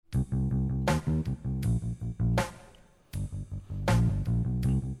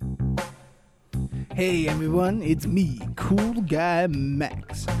Hey everyone, it's me, Cool Guy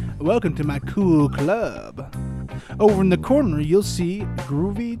Max. Welcome to my cool club. Over in the corner, you'll see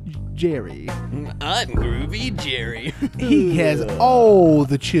Groovy Jerry. I'm Groovy Jerry. He has all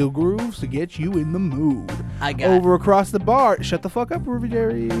the chill grooves to get you in the mood. I got Over across the bar, shut the fuck up, Groovy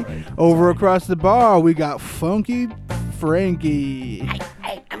Jerry. Over across the bar, we got Funky Frankie.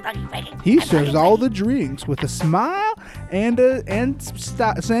 Hey, I'm Frankie Frankie. He serves all the drinks with a smile and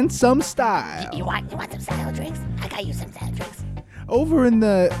some style. You want some salad drinks? I got you some salad drinks. Over in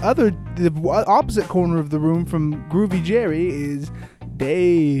the opposite corner of the room from Groovy Jerry is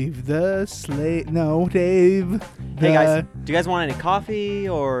Dave the Slave. No, Dave. Hey guys, do you guys want any coffee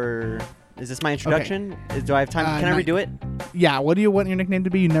or is this my introduction? Do I have time? Can I redo it? Yeah, what do you want your nickname to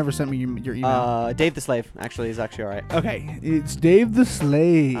be? You never sent me your email. Dave the Slave actually is actually all right. Okay, it's Dave the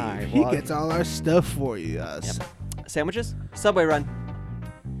Slave. All right, He well, gets all our stuff for you. Yep. Sandwiches? Subway run.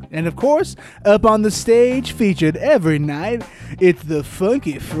 And of course, up on the stage, featured every night, it's the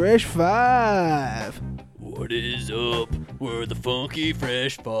Funky Fresh Five. What is up? We're the Funky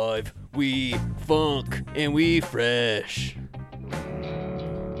Fresh Five. We funk and we fresh.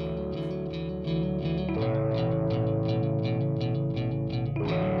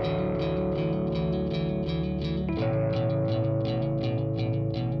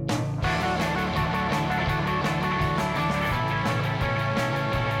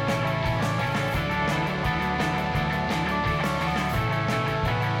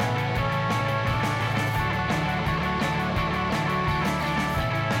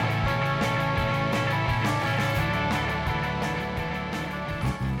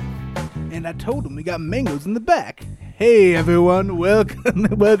 And I told him we got mangoes in the back. Hey everyone, welcome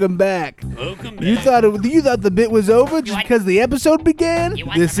back. Welcome back. You thought the bit was over just because the episode began? You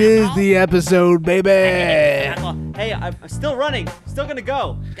want This some is alcohol? the episode, baby. Hey, I'm still running. Still gonna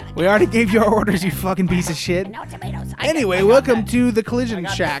go. We already gave you our orders, you fucking piece of shit. No tomatoes. Anyway, welcome to the Collision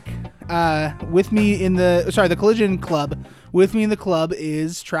Shack. With me in the Collision Club. With me in the club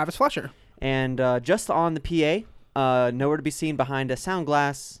is Travis Fletcher. And just on the PA, nowhere to be seen behind a sound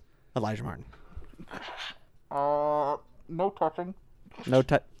glass, Elijah Martin. No touching. No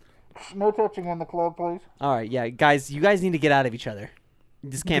touch. No touching on the club, please. All right, yeah, guys, you guys need to get out of each other.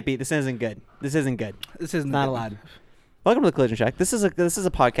 This can't be. This isn't good. This isn't good. This isn't Not good. allowed. Welcome to the Collision Shack. This is a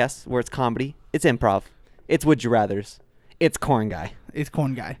podcast where it's comedy, it's improv, it's would you rather's, it's corn guy. It's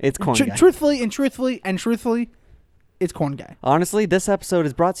Corn Guy. It's Corn Guy. Truthfully, it's Corn Guy. Honestly, this episode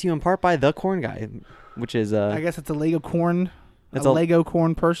is brought to you in part by the Corn Guy, which is I guess it's a Lego corn. It's a a- Lego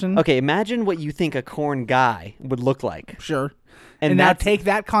corn person. okay. Imagine what you think a corn guy would look like, Sure. and now that's take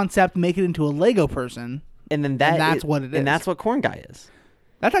that concept, make it into a Lego person. and then that's what it is. and that's what corn guy is.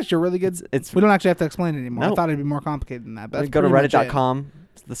 That's actually really good. It's- we don't actually have to explain it anymore. I No. thought it'd be more complicated than that. But that's Go to pretty much it. reddit.com,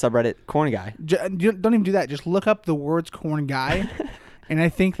 the subreddit corn guy. Don't even do that. Just look up the words "corn guy," and I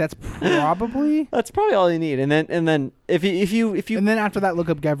think that's probably. That's probably all you need. And then if you And then after that, look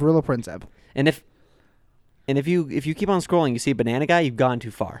up Gavrilo Princip. and if you keep on scrolling, you see banana guy, you've gone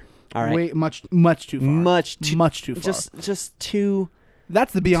too far. All right, Way much too far. much too far. Just too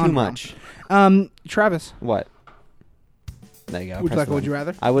that's the beyond too realm. much. Travis, What? There you go. would you press like a the would you button.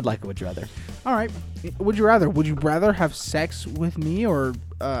 rather? I would like a would you rather. All right. Would you rather? Would you rather have sex with me or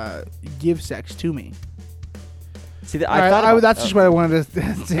give sex to me? See, that All right, I thought about, that's just what I wanted to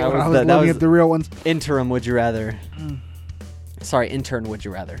say That when was I was the- that looking was- at the real ones. interim would you rather. Sorry, intern would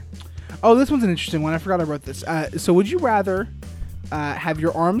you rather. Oh, this one's an interesting one. I forgot I wrote this. So, would you rather have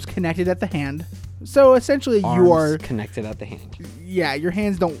your arms connected at the hand? So essentially, you Arms are connected at the hand. yeah. Your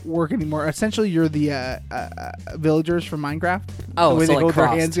hands don't work anymore. Essentially, you're the villagers from Minecraft. Oh, the way so they go like with their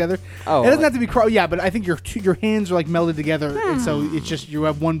crossed. hands together. Oh, it doesn't like- have to be yeah, but I think your hands are like melded together, and so it's just you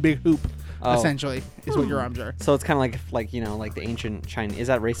have one big hoop. Oh. Essentially, is what your arms are. So it's kind of like like the ancient Chinese. Is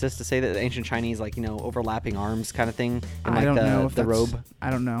that racist to say that the ancient Chinese overlapping arms kind of thing? And I don't know if the that's- robe. I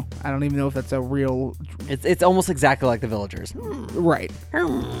don't know. I don't even know if that's a real It's almost exactly like the villagers. right.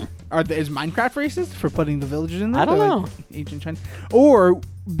 Is Minecraft racist for putting the villagers in there? I don't They're know. like ancient China, or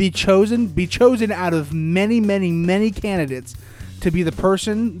be chosen out of many candidates to be the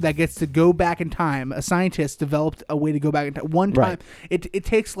person that gets to go back in time. A scientist developed a way to go back in time. One time, Right. it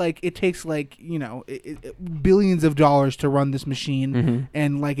takes billions of dollars to run this machine,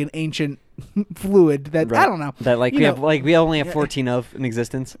 and like an ancient fluid that I don't know That You know, we only have 14 of in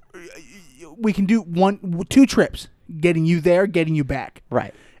existence. we can do 2 trips, getting you there, getting you back.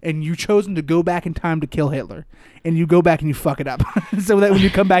 Right. and you chosen to go back in time to kill Hitler, and you go back and you fuck it up, so that when you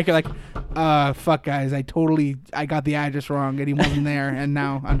come back, you're like, fuck guys, I got the address wrong, and he wasn't there, and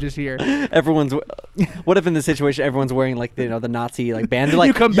now I'm just here. Everyone's. What if in this situation everyone's wearing like the Nazi like band? They're like,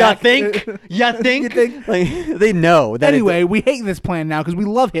 You come back. think? You think? You think? Like they know that. Anyway, we hate this plan now because we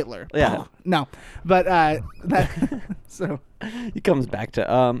love Hitler. Yeah. No, but so He comes back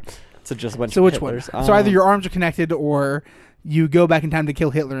to So just went. so which one? So either your arms are connected or you go back in time to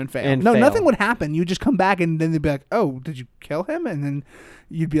kill Hitler and fail. And No, fail. nothing would happen. You just come back and then they'd be like, "Oh, did you kill him?" And then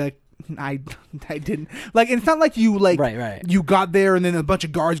you'd be like, I didn't. Like, it's not like you Right. you got there and then a bunch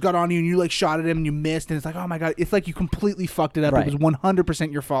of guards got on you and you like shot at him and you missed and it's like, oh my god, it's like you completely fucked it up. Right. It was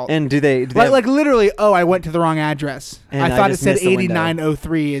 100% your fault. And do they like literally, oh, I went to the wrong address. And I I thought it just said missed the window.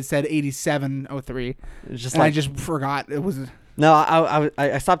 8903. It said 8703. It's just And I like just forgot it was. no.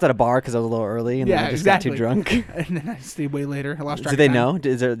 I stopped at a bar because I was a little early and then Yeah, I just exactly. got too drunk. And then I stayed way later. I lost track. Do they of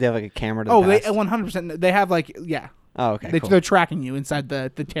time. know? They have like a camera? To Oh, the they past? 100%. They have like Oh, okay. Cool. They're tracking you inside the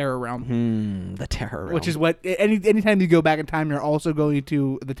terror realm, The terror realm. which is what anytime you go back in time, you're also going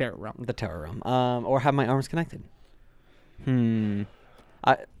to the terror realm. the terror realm. Or have my arms connected.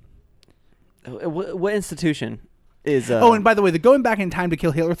 What institution is? Oh, and by the way, the going back in time to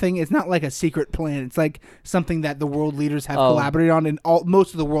kill Hitler thing is not like a secret plan. It's like something that the world leaders have collaborated on, and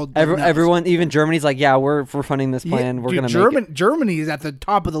most of the world. knows. everyone, even Germany's like, yeah, we're funding this plan. Yeah, We're dude, gonna make it. Germany is at the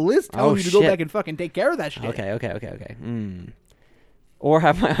top of the list, telling you to go shit. back and fucking take care of that shit. Okay. Or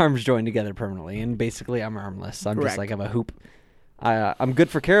have my arms joined together permanently, and basically I'm armless. I'm Correct. just like I'm a hoop. I'm good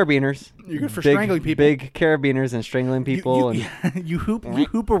for carabiners. You're good for Big- strangling people. Big carabiners and strangling people. You, and you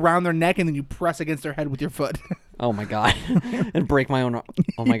hoop around their neck and then you press against their head with your foot. oh my god, and break my own.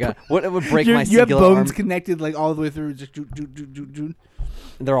 Oh my god, what it would break you my have singular bones arm? connected like all the way through. Just do.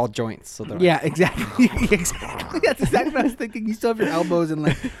 They're all joints, so they're Yeah, exactly. Exactly. That's exactly what I was thinking. You still have your elbows and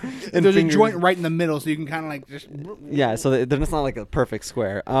like And there's fingers. a joint right in the middle, so you can kind of like just. Yeah, so they're just not like a perfect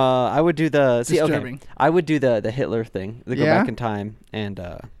square. I would do the Disturbing. I would do the Hitler thing. The go Yeah? back in time and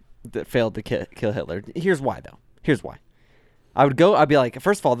that failed to kill Hitler. Here's why though. Here's why. I'd be like,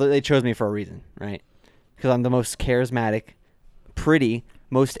 first of all, they chose me for a reason, right? Because I'm the most charismatic, pretty,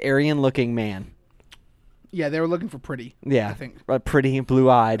 most Aryan-looking man. Yeah, they were looking for pretty. Yeah, I think. Pretty,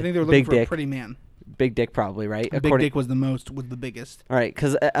 blue-eyed, I think they were looking big for dick, a pretty man. big dick probably, right? And Big Dick was the biggest. All right,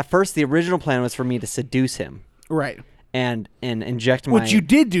 because at first the original plan was for me to seduce him Right. and inject my. Which you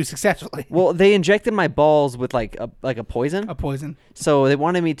did do successfully. Well, they injected my balls with like a poison. A poison. So they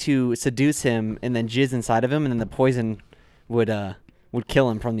wanted me to seduce him and then jizz inside of him, and then the poison would kill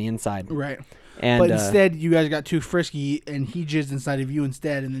him from the inside. Right. And But instead, you guys got too frisky, and he jizzed inside of you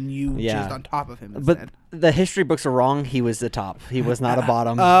instead, and then you Yeah. jizzed on top of him but instead. the history books are wrong. He was the top. He was not a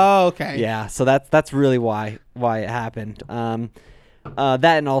bottom. Oh, okay. Yeah. So that's really why it happened. That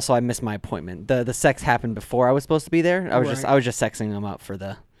and also I missed my appointment. The sex happened before I was supposed to be there. I was just sexing him up for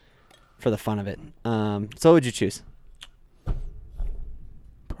the fun of it. So what would you choose?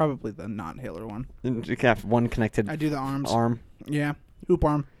 Probably the non-Hitler one. You can have one connected I do the arms. arm. Yeah. Hoop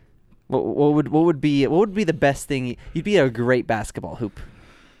arm. What would be the best thing? You'd be a great basketball hoop.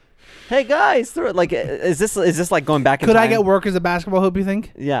 Hey guys, throw it. Like, is this like going back in Could time? I get work as a basketball hoop, you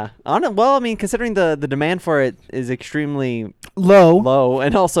think? Yeah. Well, I mean, considering the demand for it is extremely Low. low,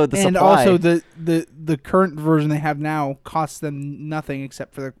 and also the And supply. also the current version they have now costs them nothing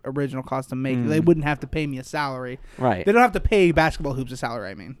except for the original cost to make. They wouldn't have to pay me a salary. right. They don't have to pay basketball hoops a salary.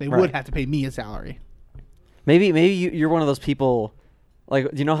 I mean, they Right. would have to pay me a salary. Maybe you're one of those people. Like,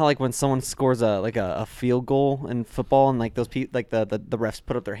 do you know how like when someone scores a field goal in football and like those like the refs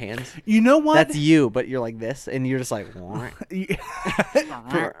put up their hands? You know what? That's you, but you're like this, and you're just like.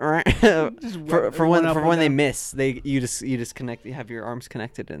 for when they miss, you just connect. You have your arms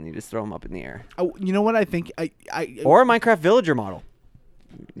connected, and you just throw them up in the air. Oh, you know what I think? Or a Minecraft Villager model.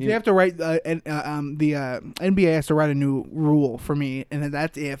 They have to write the NBA has to write a new rule for me, and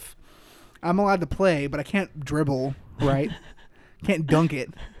that's if I'm allowed to play, but I can't dribble, right? Can't dunk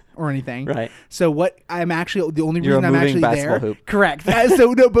it or anything. Right. So what I'm actually the only You're reason a I'm moving actually basketball there. hoop. Correct.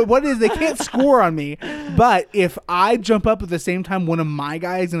 So no, but what is they can't score on me. But if I jump up at the same time one of my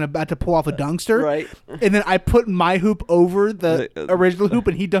guys and about to pull off a dunkster, Right. and then I put my hoop over the The- original hoop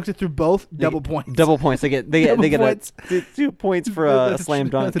and he dunks it through both, double points. Double points. They get Double points. 2 points for a That's slam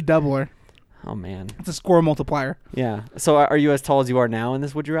dunk. That's a doubler. Oh man. It's a score multiplier. Yeah. So are you as tall as you are now in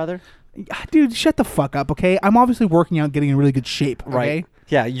this? Would you rather? Dude, shut the fuck up, okay? I'm obviously working out, getting in really good shape, okay? Right.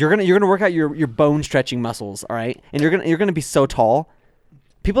 Yeah. You're gonna work out your bone stretching muscles. All right. And you're gonna be so tall.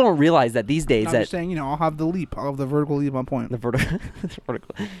 People don't realize that these days I'm that just saying, I'll have the leap. I'll have the vertical leap on point. the vertical.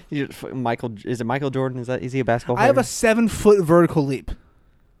 Michael, is it Michael Jordan? Is he a basketball player? I have a 7-foot vertical leap.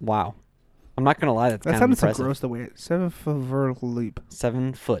 Wow. I'm not gonna lie, that's That kind of sounded so impressive. gross the way 7-foot vertical leap.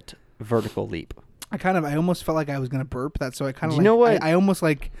 7-foot vertical leap. I almost felt like I was gonna burp that, so I kind of. You know what? I almost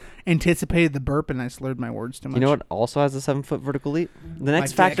like anticipated the burp, and I slurred my words too much. You know what also has a 7-foot vertical leap? The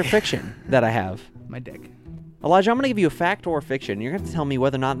next My fact or dick. fiction that I have. My dick. Elijah, I'm going to give you a fact or a fiction. You're going to tell me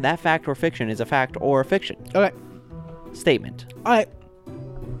whether or not that fact or fiction is a fact or a fiction. Okay. Statement. All right.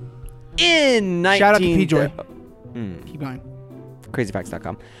 In 19... Shout out to P-Joy. Keep going.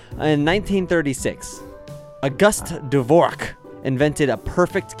 Crazyfacts.com. In 1936, Auguste Dvorak invented a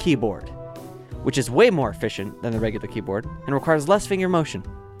perfect keyboard, which is way more efficient than the regular keyboard and requires less finger motion.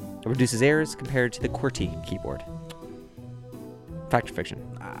 It reduces errors compared to the QWERTY keyboard. Fact or fiction?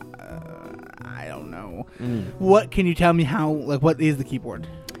 I don't know. What can you tell me? What is the keyboard?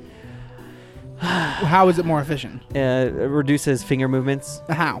 How is it more efficient? It reduces finger movements.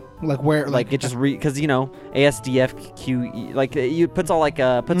 How? Like where? Like it just because ASDF it puts all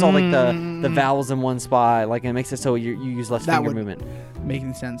the vowels in one spot. Like it makes it so you use less That finger would- movement.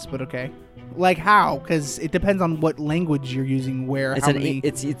 making sense, but okay. Like how? Because it depends on what language you're using. Where? It's how many?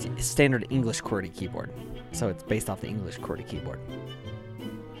 it's standard English QWERTY keyboard, so it's based off the English QWERTY keyboard.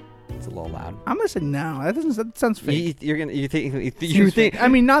 It's a little loud. I'm gonna say no. That sounds fake. You think Seems fake. I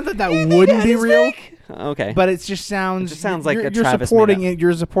mean, not that wouldn't be real, Okay. but it just sounds. like you're a Travis supporting made it.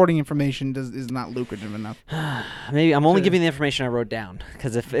 Your supporting information is not lucrative enough. Maybe I'm only to- giving the information I wrote down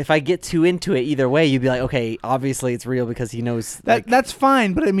because if I get too into it either way, you'd be like, okay, obviously it's real because he knows. That's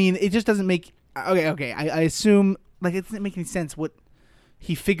fine, but I mean, it just doesn't make. Okay. I assume it doesn't make any sense. What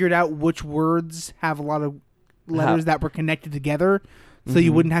he figured out which words have a lot of letters that were connected together. So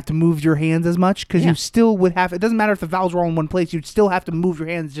you wouldn't have to move your hands as much because you still would have. It doesn't matter if the vowels were all in one place. You'd still have to move your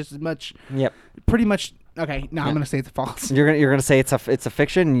hands just as much. Yep. Pretty much. Okay. No, I'm gonna say it's false. You're gonna say it's a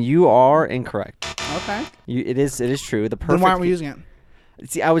fiction. You are incorrect. Okay. It is true. The perfect. Then why aren't we using it?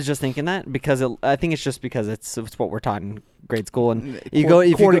 See, I was just thinking that because I think it's just because it's what we're taught in grade school, and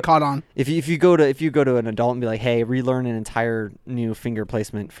Caught on. if you go to an adult and be like, hey, relearn an entire new finger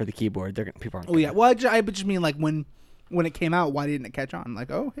placement for the keyboard, people aren't. Oh yeah. Well, I just mean like when it came out, why didn't it catch on?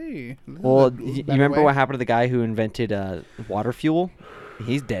 Like, oh hey. Well, you remember what happened to the guy who invented water fuel?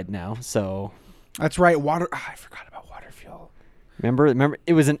 He's dead now. So That's right. Water. I forgot about water fuel. remember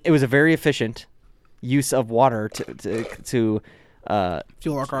it was a very efficient use of water to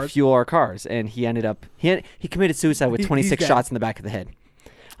Fuel our cars. fuel our cars, and he ended up he committed suicide with He's 26 dead. shots in the back of the head.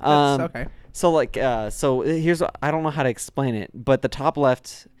 That's okay. So here's I don't know how to explain it, but the top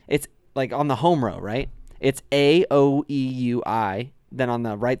left, it's like on the home row, right? It's AOEUI. Then on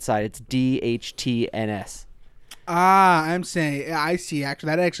the right side, it's DHTNS. I'm saying I see. Actually,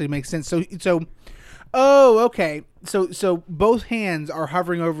 that actually makes sense. So, oh, okay. So both hands are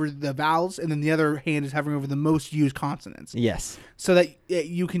hovering over the vowels, and then the other hand is hovering over the most used consonants. Yes. So that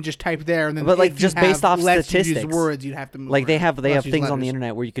you can just type there, and then But, like, if just you have based off less statistics. used words, you'd have to move. Like they around. have Less used things on the letters.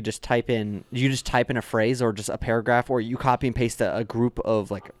 internet where you could just type in a phrase or just a paragraph, or you copy and paste a group of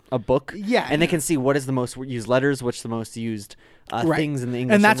like a book. Yeah. And they can see what is the most used letters, which the most used Right. things in the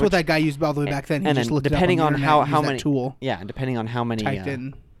English And that's what language. that guy used all the way back then. He and just then looked depending it up on the internet how and used that many tool yeah, and depending on how many typed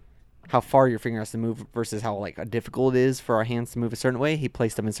in. how far your finger has to move versus how difficult it is for our hands to move a certain way, he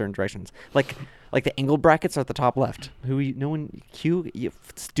placed them in certain directions. Like the angle brackets are at the top left.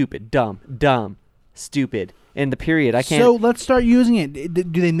 Stupid, dumb, stupid. In the period, I can't. So let's start using it. Do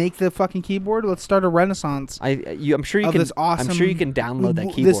they make the fucking keyboard? Let's start a renaissance. I'm sure you of can. this awesome, I'm sure you can download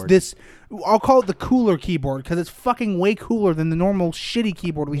that keyboard. I'll call it the cooler keyboard because it's fucking way cooler than the normal shitty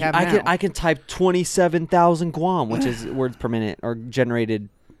keyboard we have now. I can type 27,000 Guam, which is words per minute or generated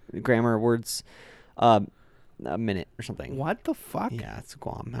grammar words a minute or something. What the fuck? Yeah, it's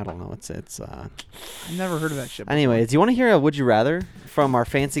Guam. I don't know. It's I've never heard of that shit before. Anyways, do you want to hear a would you rather from our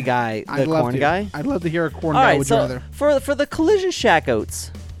fancy guy, the corn guy? I'd love to hear a corn All guy right, would so you rather. for the collision shack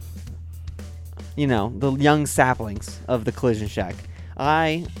oats, the young saplings of the collision shack,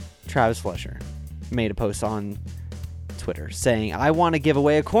 Travis Fletcher, made a post on Twitter saying, I want to give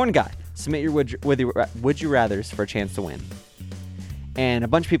away a corn guy. Submit your would you rathers for a chance to win. And a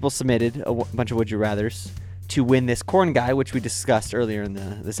bunch of people submitted a bunch of would you rathers to win this corn guy, which we discussed earlier in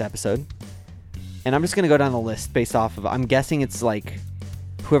this episode. And I'm just going to go down the list based off of, I'm guessing it's like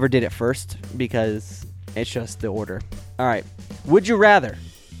whoever did it first because it's just the order. All right. Would you rather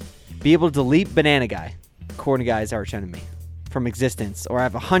be able to delete Banana Guy, Corn Guy's arch enemy, from existence, or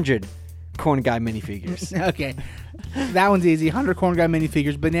have 100 Corn Guy minifigures? Okay, that one's easy. 100 corn guy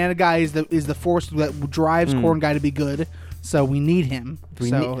minifigures. Banana guy is the force that drives corn guy to be good. So we need him.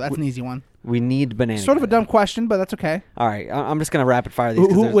 That's an easy one. We need Banana Sort of Guy. a dumb question, but that's okay. All right. I'm just going to rapid fire these.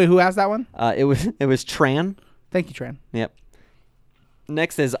 Who asked that one? It was Tran. Thank you, Tran. Yep.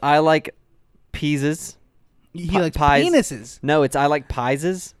 Next is I like pieces. He likes pies. penises. No, it's I like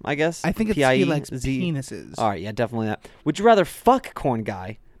pieses, I guess. I think it's he likes P-I-E-Z. penises. All right, yeah, definitely that. Would you rather fuck corn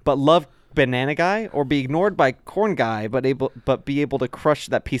guy but love banana guy, or be ignored by corn guy but be able to crush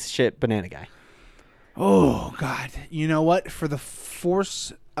that piece of shit banana guy? Oh God! You know what? For the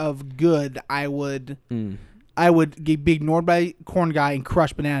force of good, I would be ignored by corn guy and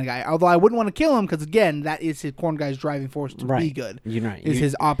crush banana guy. Although I wouldn't want to kill him because again, that is his corn guy's driving force to be good. You're right. Is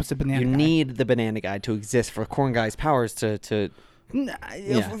his opposite banana You guy. need the banana guy to exist for corn guy's powers to.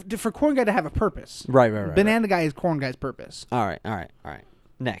 Yeah. For corn guy to have a purpose. Right. Banana guy is corn guy's purpose. All right.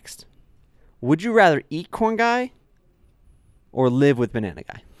 Next, would you rather eat corn guy or live with banana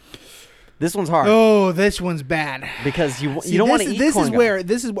guy? This one's hard. Oh, this one's bad. Because you don't want to eat corn guy.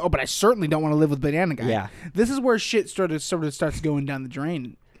 But I certainly don't want to live with banana guy. Yeah. This is where shit sort of starts going down the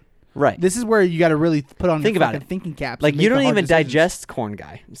drain. Right. This is where you got to really put on Think your about fucking it. thinking caps. Like and you make don't the hard even decisions. digest corn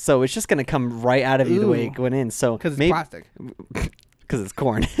guy, so it's just gonna come right out of you the way it went in. So Because it's maybe plastic. because it's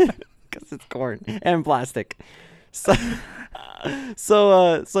corn, because it's corn and plastic. So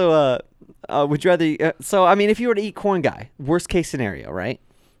would you rather? So I mean, if you were to eat corn guy, worst case scenario, right?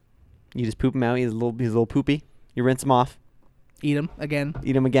 You just poop him out. He's a little poopy. You rinse him off. Eat them again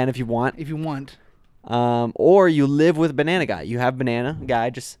Eat him again if you want. if you want. Or you live with banana guy. You have banana guy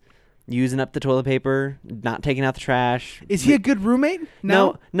just using up the toilet paper, not taking out the trash. Is he a good roommate?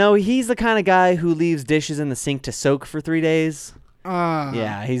 No, he's the kind of guy who leaves dishes in the sink to soak for 3 days.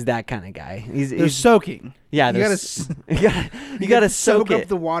 Yeah, he's that kind of guy. They're soaking. Yeah, you gotta soak up it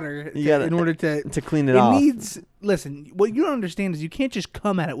the water in order to clean it off. Listen, what you don't understand is you can't just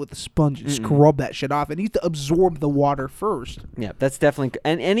come at it with a sponge and scrub that shit off. It needs to absorb the water first. Yeah, that's definitely.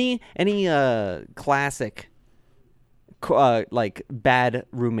 And any classic like bad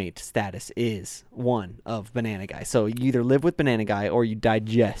roommate status is one of banana guy. So you either live with banana guy or you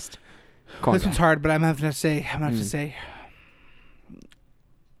digest corn This guy. one's hard, but I'm gonna have to say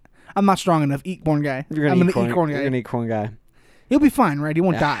I'm not strong enough. Eat corn guy. You're gonna eat corn guy. You're gonna eat corn guy. He'll be fine, right? He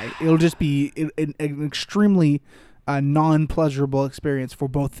won't die. It'll just be an extremely non-pleasurable experience for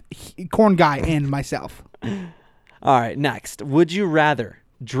both corn guy and myself. All right, next. Would you rather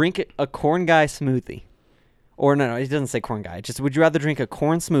drink a corn guy smoothie? Or no, it doesn't say corn guy. Just would you rather drink a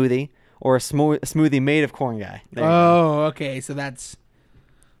corn smoothie or a smoothie made of corn guy? There you go. Okay. So that's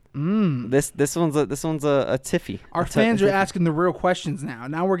This one's a tiffy. Our fans are asking the real questions now.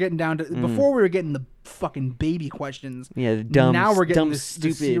 Now we're getting down to before we were getting the fucking baby questions. Yeah, the dumb. Now we're getting dumb, the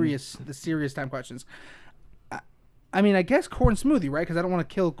stupid. serious time questions. I mean, I guess corn smoothie, right? Because I don't want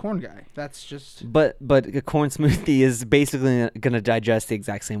to kill corn guy. That's just. But a corn smoothie is basically gonna digest the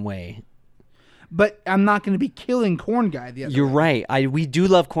exact same way. But I'm not going to be killing corn guy. You're right. We do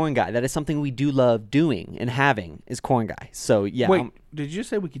love corn guy. That is something we do love doing and having is corn guy. So yeah. Wait, did you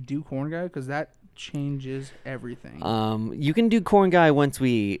say we could do corn guy? Because that changes everything. You can do corn guy once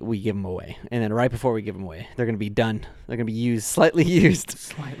we give them away, and then right before we give them away, they're gonna be done. They're gonna be used, slightly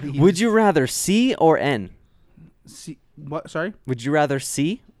used. Would you rather C or N? C. What? Sorry. Would you rather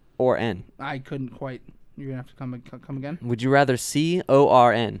C or N? I couldn't quite. You're gonna have to come again. Would you rather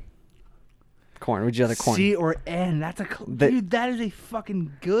CORN? Corn. Would you rather corn? C or N? That's dude. That is a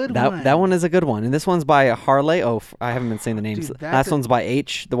fucking good one. That one is a good one, and this one's by Harley. Oh, I haven't been saying the names. Dude, Last one's by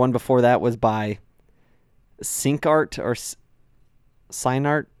H. The one before that was by Syncart or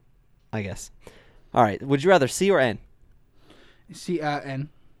Synart, I guess. All right. Would you rather C or N? C N.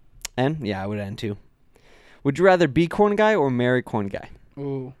 N? Yeah, I would N too. Would you rather be corn guy or marry corn guy?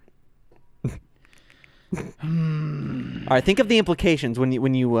 Ooh. All right, think of the implications when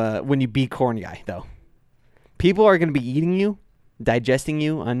you be corn guy though. People are going to be eating you, digesting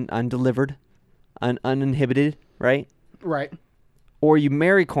you undelivered, uninhibited, right? Right. Or you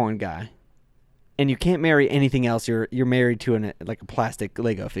marry corn guy, and you can't marry anything else. You're married to a plastic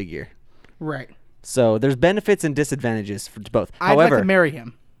Lego figure. Right. So there's benefits and disadvantages for both. I'd However, like to marry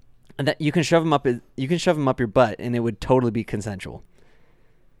him. and that you can shove him up your butt, and it would totally be consensual.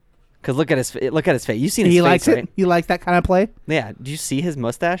 Cause look at his face. You've seen his face, He likes right? it. He likes that kind of play. Yeah. Do you see his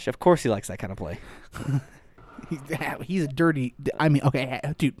mustache? Of course, he likes that kind of play. He's a dirty. I mean, okay,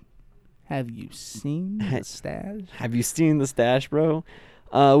 dude. Have you seen the stash? Have you seen the stash, bro?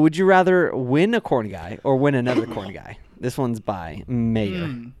 Would you rather win a corn guy or win another corn guy? This one's by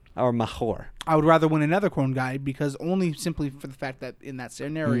Mayor or Mahor. I would rather win another corn guy because only simply for the fact that in that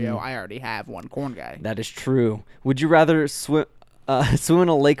scenario I already have one corn guy. That is true. Would you rather swim in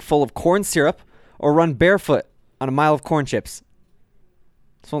a lake full of corn syrup or run barefoot on a mile of corn chips?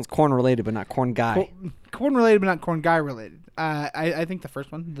 This one's corn related, but not corn guy. Corn related, but not corn guy related. I think the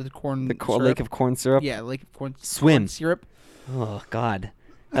first one, the corn. The syrup. lake of corn syrup. Yeah, lake of corn. Swim. Corn syrup. Oh God,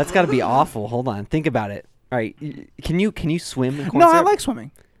 that's got to be awful. Hold on, think about it. All right, can you swim in corn No, syrup? I like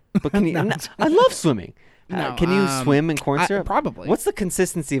swimming. But can you? No. I love swimming. No, can you swim in corn syrup? Probably. What's the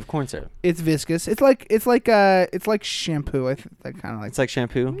consistency of corn syrup? It's viscous. It's like shampoo. I think that kind of like. It's like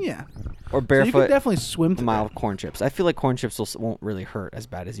shampoo Yeah. or So you barefoot. can definitely swim through mild corn chips. I feel like corn chips won't really hurt as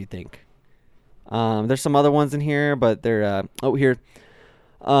bad as you think. There's some other ones in here, but they're here.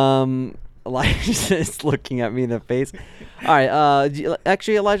 Elijah is looking at me in the face. All right,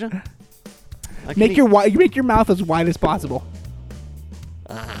 actually, Elijah, Make your mouth as wide as possible.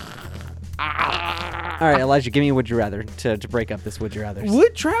 All right, Elijah, give me would you rather to break up this would you rather. Would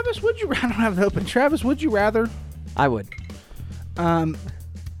you rather? I don't have it open. Travis, would you rather I would.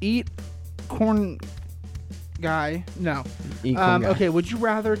 eat corn guy? No. Eat corn guy. Okay, would you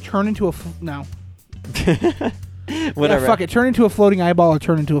rather turn into a no? Whatever. Yeah, fuck it. Turn into a floating eyeball or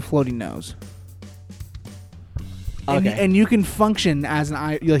turn into a floating nose. Okay. And you can function as an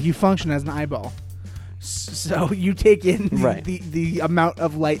eye. Like you function as an eyeball. So you take in Right. the amount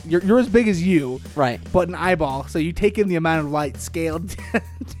of light. You're as big as you, Right. but an eyeball. So you take in the amount of light scaled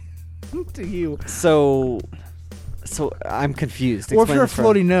to you. So I'm confused. Or if Explain you're a this further.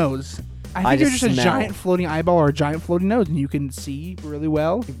 floating nose, I think you're just just a smell. giant floating eyeball or a giant floating nose, and you can see really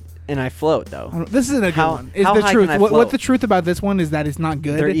well. And I float though. This isn't a good How- one. Is how the high truth? can I What float? the truth about this one is that it's not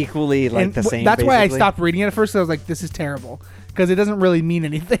good. They're equally like And the same. That's why I basically. stopped reading it at first. I was like, "This is terrible," because it doesn't really mean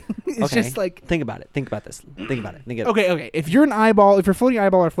anything. It's Okay. just like, Think about it. Think about this. Think about it. Think it. okay. If you're an eyeball, if you're floating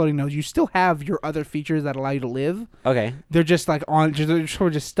eyeball or floating nose, you still have your other features that allow you to live. Okay. They're just like they're sort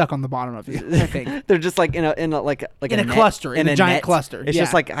of just stuck on the bottom of you. I think They're just like in a like in a net, cluster, in a giant net. cluster. It's yeah.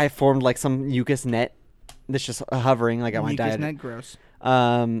 just like I formed like some mucus net that's just hovering like at my Mucus diet. net, gross.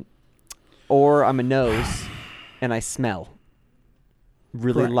 Or I'm a nose and I smell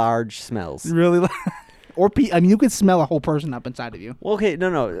really Correct. large smells. Really, I mean, you could smell a whole person up inside of you. Well, okay,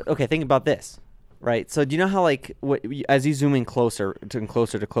 no. Okay, think about this, right? So do you know how like as you zoom in closer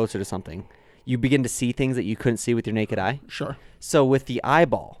to something, you begin to see things that you couldn't see with your naked eye? Sure. So with the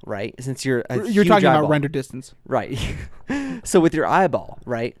eyeball, right? Since you're You're talking about render distance. right? So with your eyeball,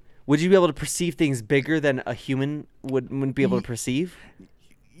 right? Would you be able to perceive things bigger than a human wouldn't be able to perceive?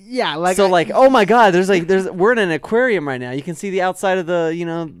 Yeah, like Oh my God, we're in an aquarium right now. You can see the outside of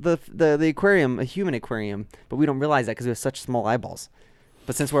the aquarium, a human aquarium, but we don't realize that because we have such small eyeballs.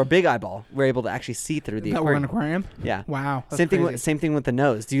 But since we're a big eyeball, we're able to actually see through the that we're aquarium. an aquarium. Yeah. Wow. That's Same thing. crazy. Same thing with the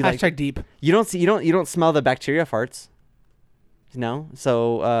nose. Do you Hashtag like? deep. You don't smell the bacteria farts. No.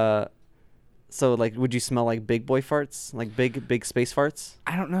 So like, would you smell like big boy farts, like big space farts?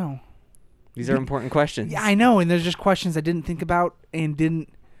 I don't know. These are important questions. Yeah, I know, and there's just questions I didn't think about and didn't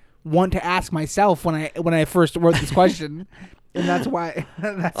want to ask myself when I first wrote this question, and that's why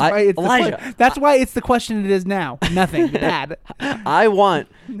Elijah, that's why it's the question it is now. Nothing bad. I want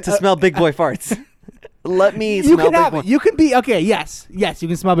to smell big boy farts. Let me You smell can big have boy. it. You can be okay. Yes, you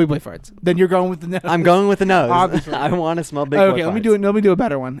can smell big boy farts. Then you're going with the nose. I'm going with the nose. Obviously. I want to smell big boy farts. Okay, let me do a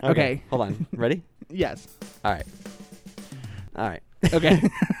better one. Okay. Hold on. Ready? Yes. All right. Okay.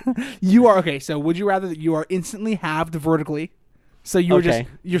 You are okay. So, would you rather that you are instantly halved vertically? So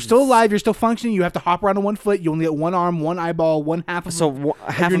you're still alive, you're still functioning. You have to hop around on one foot. You only get one arm, one eyeball, one half of So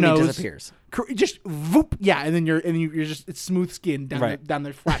half your of me nose. disappears. Just voop, yeah, and then you're just it's smooth skin down Right. down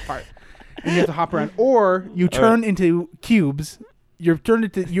the flat part, and you have to hop around. Or you turn into cubes. You're cut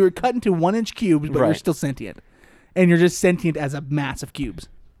into 1-inch cubes, but you're Right. still sentient, and you're just sentient as a mass of cubes.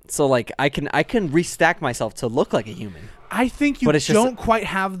 So like I can restack myself to look like a human. I think you But it's just- don't quite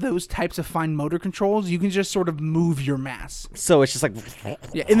have those types of fine motor controls. You can just sort of move your mass. So it's just like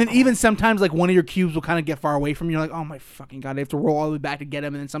Yeah, and then even sometimes like one of your cubes will kind of get far away from you. You're like, oh my fucking god, I have to roll all the way back to get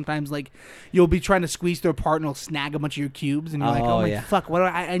him. And then sometimes like you'll be trying to squeeze through a part and it'll snag a bunch of your cubes, and you're like, Oh, oh my yeah. fuck, what do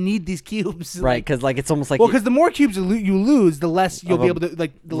I need these cubes? right Like, because like it's almost like well, because the more cubes you lose, the less you'll Of be a- able to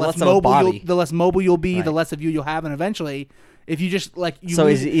like the less less of a mobile body. the less mobile you'll be, the Right. less of you you'll have, and eventually, if you just like you So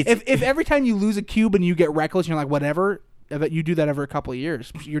lose, it's- if every time you lose a cube and you get reckless, you're like whatever. That you do that over a couple of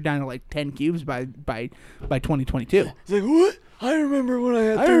years, you're down to like 10 cubes by 2022. it's like what? I remember when I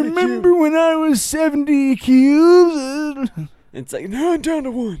had I remember when I was 70 cubes. It's like now I'm down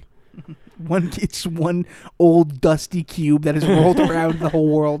to one. It's one old dusty cube that has rolled around the whole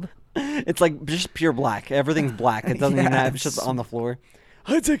world. It's like just pure black. Everything's black. It doesn't even have. It's just Yes. on the floor.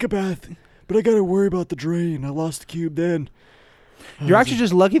 I take a bath, but I gotta worry about the drain. I lost the cube then. You're actually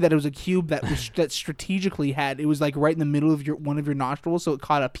just lucky that it was a cube that strategically it was like right in the middle of one of your nostrils, so it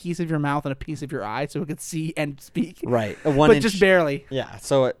caught a piece of your mouth and a piece of your eye, so it could see and speak. Right. But just barely. Yeah.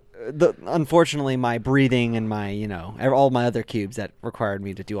 So unfortunately, my breathing and my, all my other cubes that required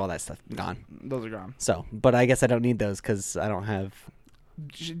me to do all that stuff gone. Those are gone. So, but I guess I don't need those because I don't have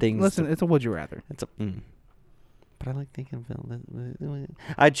things. Listen, it's a would you rather. It's a. But I like thinking of.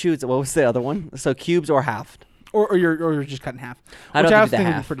 I'd choose. What was the other one? So cubes or halved. Or you're just cut in half. I Which don't I think was the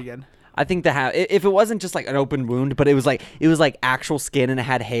thinking half. was pretty good. I think the half. If it wasn't just like an open wound, but it was like actual skin and it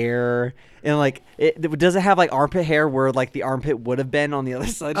had hair and like does it have like armpit hair where like the armpit would have been on the other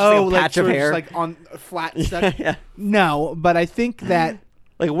side? Just like a patch of sort hair. just like on flat stuff. Yeah. No, but I think that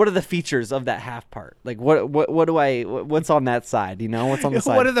Like, what are the features of that half part? Like, what's on that side? What's on the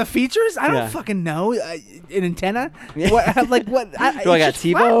side? what are the features? I don't Yeah. fucking know. An antenna? Yeah. What? Like what? Do I it's got just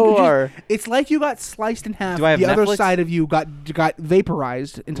flat. TiVo or- It's like you got sliced in half. Do I have the other Netflix? side of you got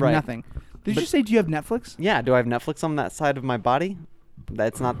vaporized into Right. nothing. Did you say do you have Netflix? Yeah, do I have Netflix on that side of my body?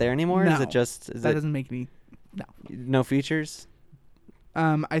 That's not there anymore? No. Is it just That doesn't make any. No. no features?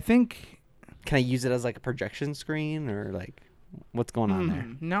 I think. Can I use it as like a projection screen or like what's going on there?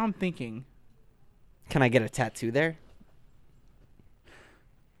 Now I'm thinking. Can I get a tattoo there?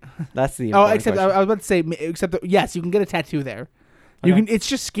 That's the Oh, important except I question. was about to say, except that, yes, you can get a tattoo there. You Okay. can. It's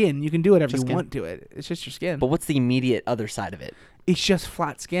just skin. You can do whatever Just you skin. want to it. It's just your skin. But what's the immediate other side of it? It's just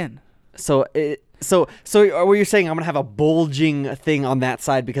flat skin. So what you're saying, I'm gonna have a bulging thing on that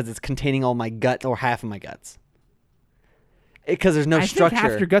side because it's containing all my gut or half of my guts. Because there's no I structure.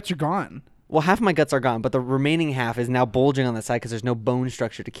 think half your guts are gone. Well, half of my guts are gone, but the remaining half is now bulging on the side because there's no bone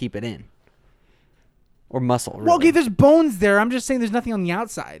structure to keep it in. Or muscle, really. Well, okay, there's bones there. I'm just saying there's nothing on the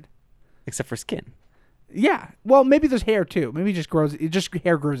outside. Except for skin. Yeah. Well, maybe there's hair too. Maybe just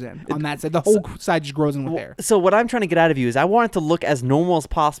hair grows in on that side. The whole side just grows in with hair. So what I'm trying to get out of you is I want it to look as normal as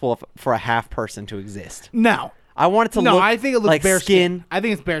possible for a half person to exist. No. I want it to No, look I think it looks like bare skin. I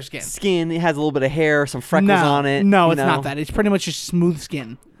think it's bare skin. Skin, it has a little bit of hair, some freckles no, on it. No, you it's know. not that. It's pretty much just smooth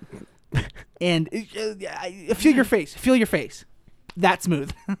skin. And feel your face. Feel your face. That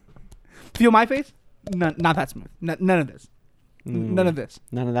smooth. Feel my face? Not that smooth. None of this. None of this.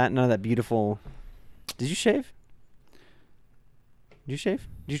 None of that. None of that beautiful. Did you shave? Did you shave?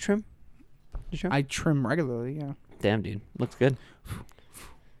 Did you trim? Did you trim? I trim regularly, yeah. Damn, dude. Looks good.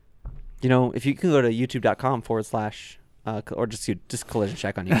 If you can go to youtube.com/ or just Collision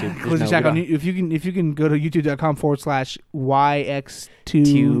Shack on YouTube. There's Collision no- Shack we on don't- if you can go to youtube.com/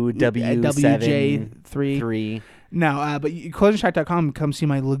 YX2WJ3. 3. No, but CollisionShack.com, come see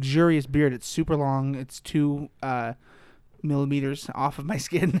my luxurious beard. It's super long. It's 2 millimeters off of my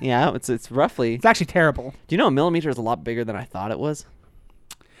skin. Yeah, it's roughly. It's actually terrible. Do you know a millimeter is a lot bigger than I thought it was?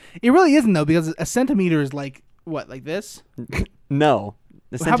 It really isn't though, because a centimeter is like what, like this? No.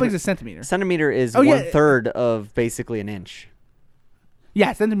 How big is a centimeter? Centimeter is Oh, yeah. 1/3 of basically an inch.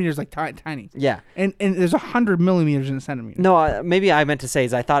 Yeah, centimeter is like tiny. Yeah. And there's 100 millimeters in a centimeter. No, maybe I meant to say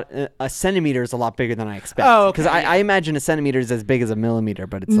is I thought a centimeter is a lot bigger than I expect. Oh, okay, Because yeah. I imagine a centimeter is as big as a millimeter,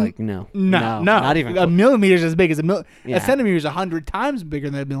 but it's like no, not even. A millimeter is as big as a Yeah. centimeter is 100 times bigger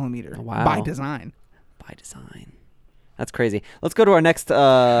than a millimeter. Wow. By design. By design. That's crazy. Let's go to our next.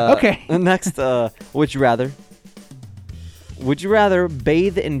 Okay. Next, would you rather? Would you rather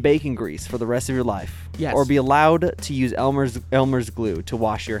bathe in bacon grease for the rest of your life, Yes. or be allowed to use Elmer's glue to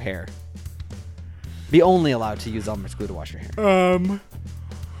wash your hair? Be only allowed to use Elmer's glue to wash your hair.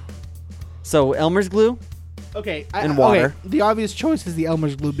 So Elmer's glue. Okay. And water. Okay, the obvious choice is the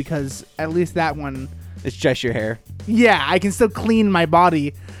Elmer's glue because at least that one. It's just your hair. Yeah, I can still clean my body,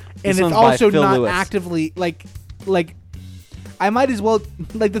 and This it's one's by also Phil not Lewis. actively like. I might as well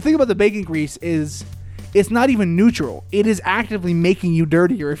like the thing about the bacon grease is, it's not even neutral. It is actively making you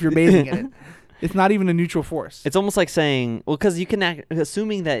dirtier if you're bathing in it. It's not even a neutral force. It's almost like saying, well, because you can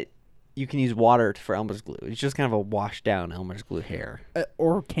assuming that you can use water for Elmer's glue. It's just kind of a washed down Elmer's glue hair.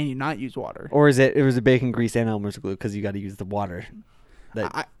 Or can you not use water? Or is it was a bacon grease and Elmer's glue because you got to use the water?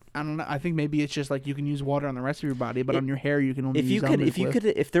 I don't know. I think maybe it's just like you can use water on the rest of your body, but on your hair you can only use Elmer's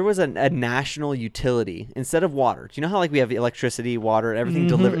glue. if there was a national utility instead of water, do you know how like we have electricity, water, everything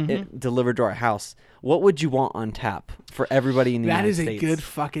delivered to our house? What would you want on tap for everybody in the That United is States? a good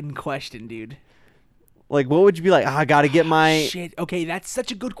fucking question, dude. Like, what would you be like? I got to get my. Shit. Okay, that's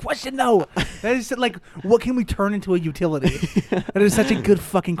such a good question, though. That is like, what can we turn into a utility? That is such a good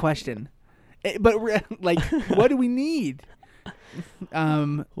fucking question. But like, what do we need?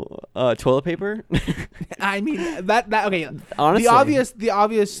 Toilet paper. I mean that okay. Honestly. The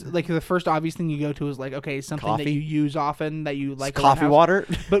obvious, like the first obvious thing you go to is like, okay, something that Coffee. you use often that you like. Coffee around house. water.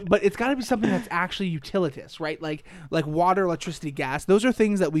 But it's got to be something that's actually utilitous, right? Like water, electricity, gas. Those are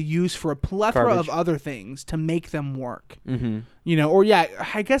things that we use for a plethora Garbage. of other things to make them work. Mm-hmm. You know, or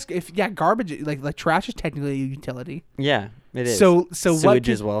I guess garbage like trash is technically a utility. Yeah, it is. So sewage what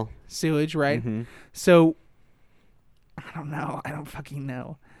as well. Sewage, right? Mhm. So I don't know. I don't fucking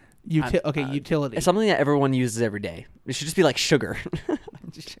know. Utility. It's something that everyone uses every day. It should just be like sugar.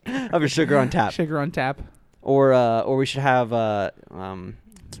 Have a sugar on tap. Sugar on tap. Or we should have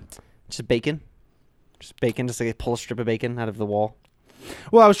just bacon. Just bacon, just like pull a strip of bacon out of the wall.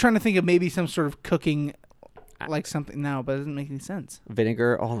 Well, I was trying to think of maybe some sort of cooking, like something. No, but it doesn't make any sense.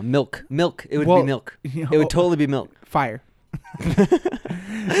 Vinegar. Oh, milk. It would Well, be milk. you know, It would totally be milk. Fire.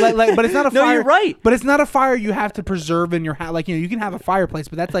 But it's not a No, fire. you're right. But it's not a fire you have to preserve in your house. Like, you know, you can have a fireplace,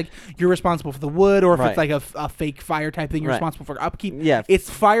 but that's like you're responsible for the wood, or if it's Right. like a fake fire type thing, you're Right. responsible for upkeep. Yeah. It's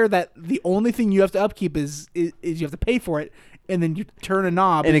fire that the only thing you have to upkeep is you have to pay for it, and then you turn a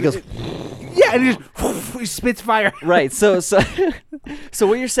knob And it goes. yeah, and it just spits fire. Right. So so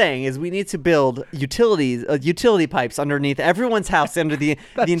what you're saying is we need to build utility pipes underneath everyone's house, under the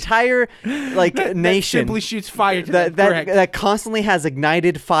entire nation. That simply shoots fire to them. Correct. that constantly has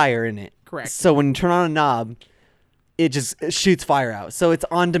ignited fire in it. Correct. So when you turn on a knob, it just shoots fire out. So it's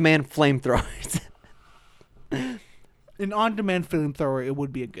on-demand flamethrowers. An on-demand flamethrower, it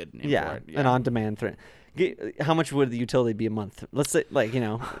would be a good name for it. An on-demand threat. How much would the utility be a month? Let's say, I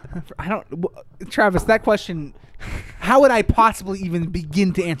don't, Travis. That question. How would I possibly even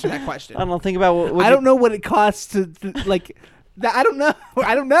begin to answer that question? I don't know. Think about what I don't know what it costs to like. I don't know.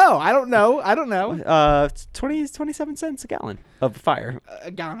 I don't know. 27 cents a gallon of fire.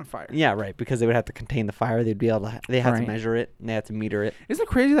 A gallon of fire. Yeah, right. Because they would have to contain the fire. They'd be able to. They have to Right. measure it. And they have to meter it. Isn't it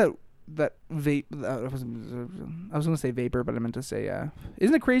crazy that vape? I was going to say vapor, but I meant to say.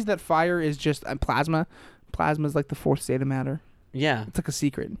 Isn't it crazy that fire is just plasma? Plasma is like the fourth state of matter. Yeah, It's like a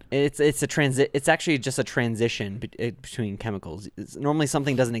secret. it's a transit. It's actually just a transition between chemicals. Normally,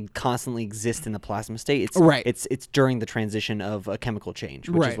 something doesn't constantly exist in the plasma state. It's Right. It's during the transition of a chemical change,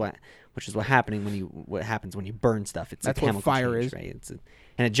 which is Right. what happens when you burn stuff. It's That's a what chemical fire change, is. right?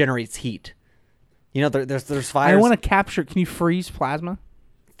 And it generates heat. You know, there's fires. I want to capture. Can you freeze plasma?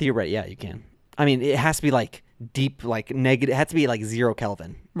 Theoretically, yeah, you can. I mean, it has to be like deep, like negative. It has to be like 0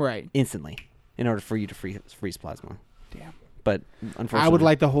 Kelvin Right. instantly in order for you to freeze plasma. Damn. But unfortunately, I would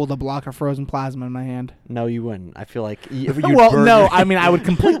like to hold a block of frozen plasma in my hand. No, you wouldn't. I feel like Well, no, I mean, I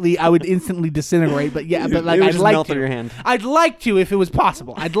would instantly disintegrate, but yeah, but like, it would I'd just like melt to. on your hand. I'd like to if it was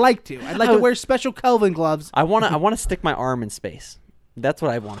possible. I'd like to wear special Kelvin gloves. I want to stick my arm in space. That's what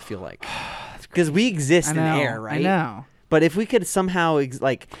I want to feel like. Because we exist in air, right? I know. But if we could somehow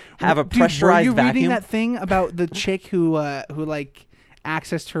have a Dude, pressurized were you vacuum, reading that thing about the chick who like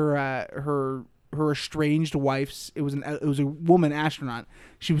accessed her estranged wife's? It was a woman astronaut.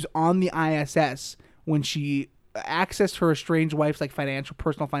 She was on the ISS when she accessed her estranged wife's like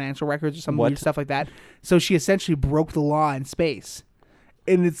personal financial records or some What? weird stuff like that. So she essentially broke the law in space.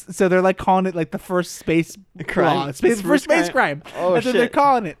 And so they're like calling it like the first space Crime. law, first space crime. Oh, That's what they're shit.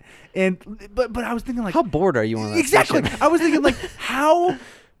 calling it. And but I was thinking like, how bored are you on that exactly. station? I was thinking like, how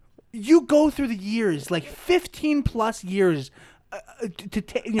you go through the years, like 15 plus years,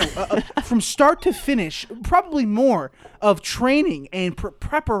 from start to finish, probably more of training and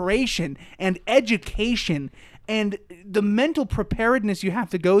preparation and education and the mental preparedness you have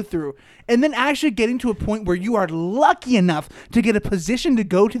to go through, and then actually getting to a point where you are lucky enough to get a position to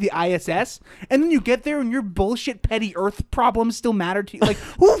go to the ISS, and then you get there and your bullshit petty Earth problems still matter to you. Like,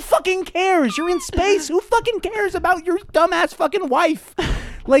 who fucking cares? You're in space. Who fucking cares about your dumbass fucking wife?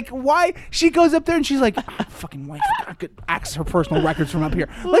 Like, why? She goes up there and she's like, fucking wife, I could access her personal records from up here.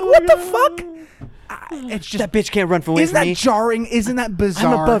 Like, what the fuck? It's just, That bitch can't run away isn't from that me. jarring? Isn't that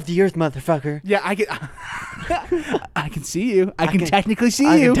bizarre? I'm above the earth, motherfucker. Yeah, I can. I can see you. I can technically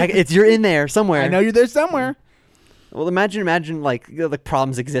see you. You're in there somewhere. I know you're there somewhere. Well, imagine like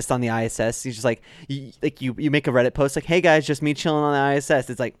problems exist on the ISS. You just you make a Reddit post like, "Hey guys, just me chilling on the ISS."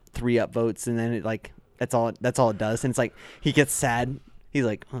 It's like 3 upvotes, and then that's all it does. And it's like he gets sad. He's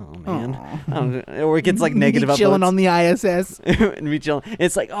like, "Oh man," or it gets like negative Me upvotes. chilling on the ISS. and me chilling.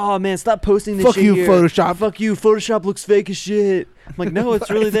 It's like, "Oh man, stop posting this Fuck shit you, here. Photoshop. Fuck you, Photoshop looks fake as shit." I'm like, "No, it's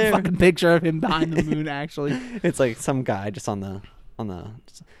really It's a there." fucking picture of him behind the moon. Actually, It's like some guy just on the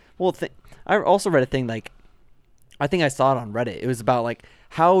well. I also read a thing like, I think I saw it on Reddit. It was about like,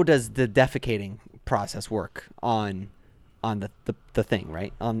 how does the defecating process work on the thing,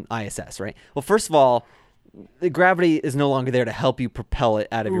 right? On ISS, right? Well, first of all, the gravity is no longer there to help you propel it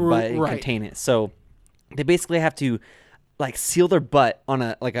out of your butt and Right. contain it. So they basically have to like seal their butt on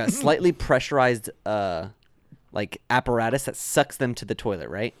a slightly pressurized like apparatus that sucks them to the toilet,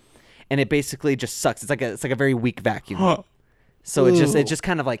 right? And it basically just sucks. It's like a very weak vacuum. So it Ooh. just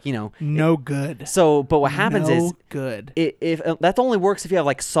kind of like, you know. No good. So, but what happens no is good. if that only works if you have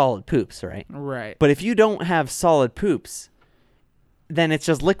like solid poops, right? Right. But if you don't have solid poops, then it's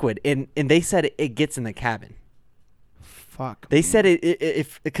just liquid. And they said it gets in the cabin. Fuck. They said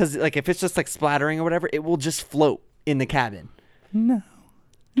because if it's just like splattering or whatever, it will just float in the cabin. No.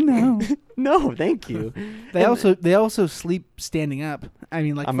 No. No, thank you. They also sleep standing up. I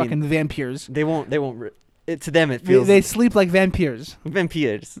mean, like I mean, fucking vampires. They won't. To them, it feels. They sleep like vampires.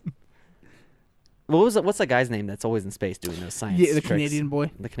 Vampires. What's that guy's name that's always in space doing those science? Yeah, the tricks? Canadian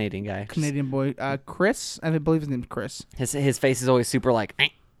boy. The Canadian guy. Canadian boy. Chris. I believe his name's Chris. His face is always super like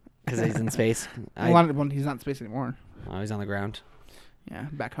because he's in space. Well, he's not in space anymore. He's on the ground. Yeah,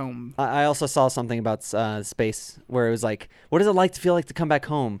 back home. I also saw something about space where it was like, what is it like to feel like to come back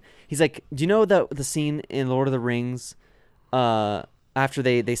home? He's like, do you know the scene in Lord of the Rings after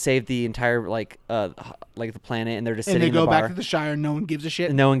they save the entire like the planet and they're just And sitting they in the go bar back to the Shire. And no one gives a shit.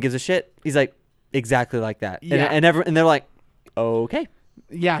 and no one gives a shit? He's like, exactly like that. Yeah. And they're like, okay.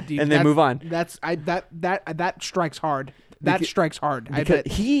 Yeah, dude. And they move on. That strikes hard. That strikes hard. I Because bet.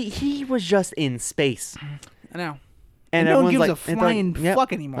 he was just in space. I know. And no one everyone's gives like, a and they're flying like, yep,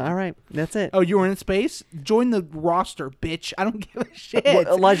 fuck anymore. All right, that's it. Oh, you were in space? Join the roster, bitch. I don't give a shit.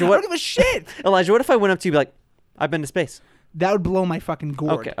 Elijah, I what- don't give a shit. Elijah, what if I went up to you and be like, I've been to space? That would blow my fucking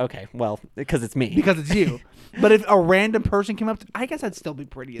gourd. Okay. Well, because it's me. Because it's you. But if a random person came up to, I guess I'd still be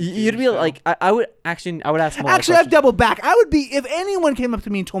pretty. You'd be like, I would ask more. Actually, I've questions. doubled back. I would be, if anyone came up to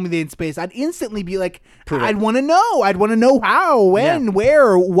me and told me they're in space, I'd instantly be like, Prove it. I'd want to know. I'd want to know how, when, Yeah.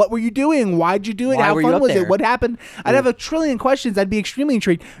 where, what were you doing? Why'd you do it? Why How were you fun up was there? it? What happened? I'd have a trillion questions. I'd be extremely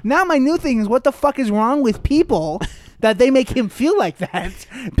intrigued. Now my new thing is, what the fuck is wrong with people that they make him feel like that?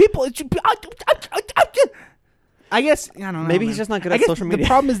 People, I guess I don't know. Maybe he's man. just not good I at guess social media. The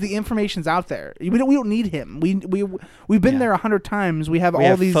problem is the information's out there. We don't need him. We've been Yeah. there 100 times. We have We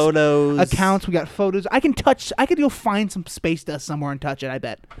all have these photos. accounts. We got photos. I could go find some space dust somewhere and touch it. I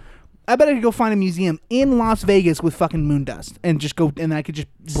bet I could go find a museum in Las Vegas with fucking moon dust and just go, and I could just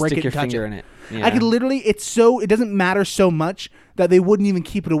break Stick it your and touch finger it. in it. I Yeah. could literally. It doesn't matter so much that they wouldn't even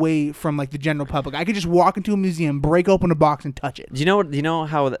keep it away from like the general public. I could just walk into a museum, break open a box, and touch it. Do you know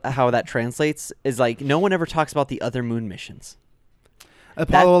how that translates? Is like no one ever talks about the other moon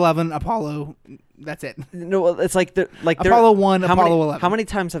Apollo 11, Apollo. That's it. No, it's like Apollo 1, how Apollo many, 11. How many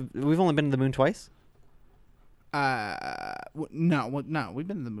times we've only been to the moon twice? No, we've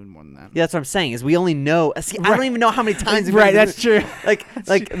been to the moon more than that. Yeah, that's what I'm saying. Is we only know. See, I don't Right. even know how many times we've Right, been to that's the moon. true.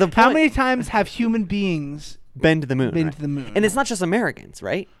 Like the point, How many times have human beings been to the moon? been right? to the moon? And it's not just Americans,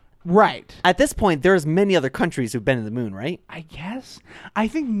 right? Right. At this point, there's many other countries who've been to the moon, right? I guess. I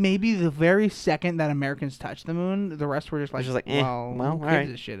think maybe the very second that Americans touched the moon, the rest were just like, Just like, eh, well, well, who all gives right.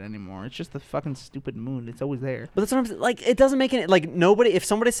 a shit anymore? It's just the fucking stupid moon. It's always there. But that's what I'm saying. Like, it doesn't make any like nobody. If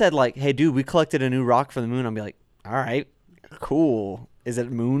somebody said like, "Hey, dude, we collected a new rock from the moon," I'd be like, "All right, cool. Is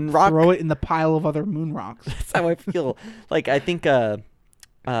it moon rock?" Throw it in the pile of other moon rocks. That's how I feel. Like, I think.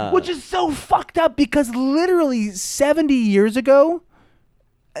 Which is so fucked up because literally 70 years ago,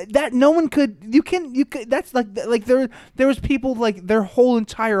 that no one could. You could. That's like there was people like their whole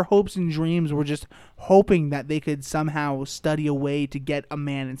entire hopes and dreams were just hoping that they could somehow study a way to get a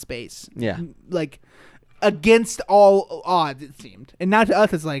man in space. Yeah. Like against all odds, it seemed. And now to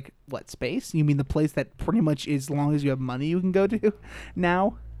us, it's like, what, space? You mean the place that pretty much, as long as you have money, you can go to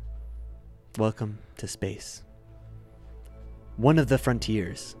now? Welcome to space. One of the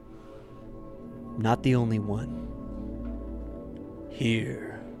frontiers. Not the only one.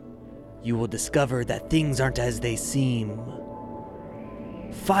 Here, you will discover that things aren't as they seem.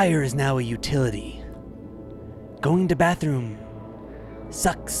 Fire is now a utility. Going to bathroom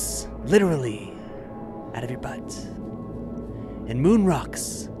sucks, literally, out of your butt. And moon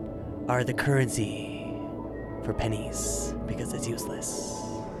rocks are the currency for pennies because it's useless.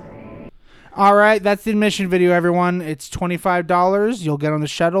 All right, that's the admission video, everyone. It's $25. You'll get on the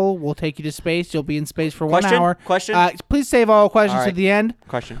shuttle. We'll take you to space. You'll be in space for 1 Question? hour. Question? Please save all questions All right. to the end.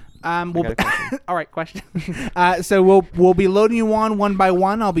 Question. We'll got a question. all right, question. So we'll be loading you on one by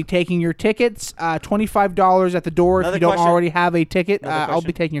one. I'll be taking your tickets. $25 at the door Another if you don't question? already have a ticket. Another I'll be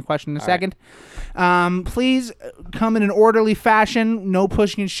question? taking your question in a All right. second. Please come in an orderly fashion, no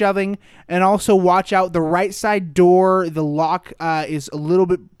pushing and shoving, and also watch out. The right side door, the lock is a little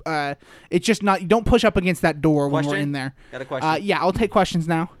bit. It's just not. You don't push up against that door when we're Question? in there. Got a question? Yeah, I'll take questions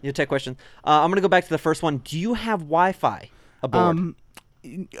now. You take questions. I'm gonna go back to the first one. Do you have Wi-Fi aboard?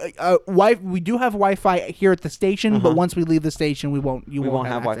 We do have Wi-Fi here at the station, but Uh-huh. once we leave the station, we won't. You we won't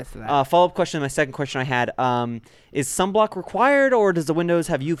have access to Wi-Fi. that. Follow-up question. My second question I had: is sunblock required, or does the Windows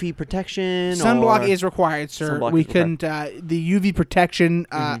have UV protection? Sunblock or- is required, sir. Sunblock We is required. couldn't. The UV protection.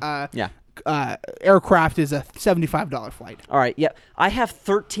 Yeah. Aircraft is a $75 flight. All right. Yep. I have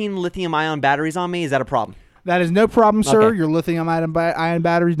 13 lithium-ion batteries on me. Is that a problem? That is no problem, sir. Okay. Your lithium-ion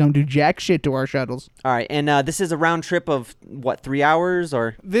batteries don't do jack shit to our shuttles. All right. And this is a round trip of what, 3 hours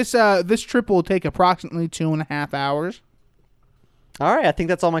or? This trip will take approximately 2.5 hours. All right. I think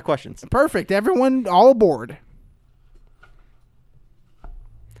that's all my questions. Perfect. Everyone, all aboard.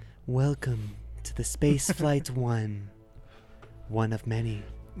 Welcome to the Space Flight 1. One of many.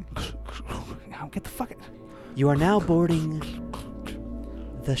 Now get the fuck. You are now boarding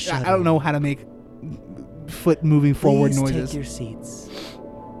the shuttle. I don't know how to make foot moving forward Please noises. take your seats.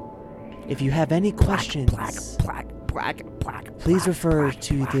 If you have any questions, please refer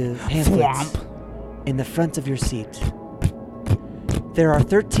to the pamphlets in the front of your seat. There are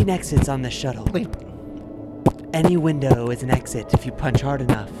 13 exits on the shuttle. Any window is an exit if you punch hard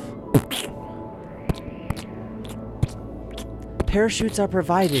enough. Parachutes are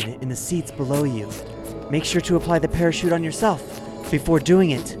provided in the seats below you. Make sure to apply the parachute on yourself before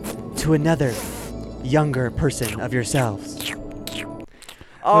doing it to another younger person of yourselves.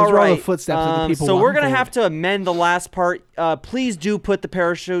 All are all the right. footsteps of the people So we're walking gonna forward. have to amend the last part. Please do put the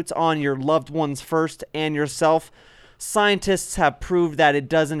parachutes on your loved ones first and yourself. Scientists have proved that it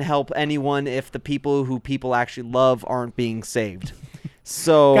doesn't help anyone if the people who people actually love aren't being saved.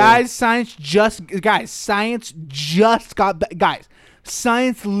 So Science just got back. Guys,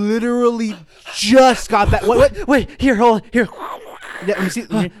 science literally just got back. wait, here, hold on, here. Yeah, let me see.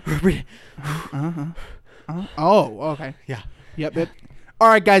 Read it. Oh, okay. Yeah. Yep. All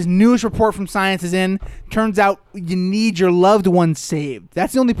right, guys. Newest report from science is in. Turns out you need your loved ones saved.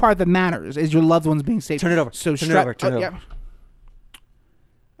 That's the only part that matters is your loved ones being saved. Turn it over. So Turn it over. Turn it over.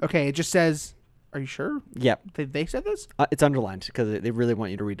 Okay, it just says. Are you sure? Yep. They said this? It's underlined because they really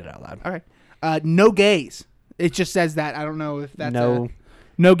want you to read it out loud. Okay. No gays. It just says that. I don't know if that's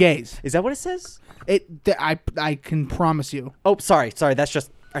no gays. Is that what it says? I can promise you. Oh, sorry. That's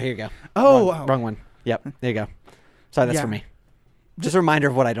just. Oh, here you go. Oh, wrong one. Yep. There you go. Sorry, that's Yeah. for me. Just a reminder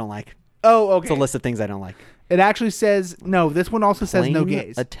of what I don't like. Oh, okay. It's a list of things I don't like. It actually says no. This one also says no Plane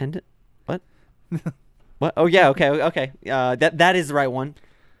gays. Attendant. What? What? Oh yeah. Okay. That is the right one.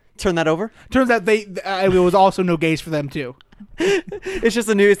 Turn that over. Turns out it was also no gays for them too. It's just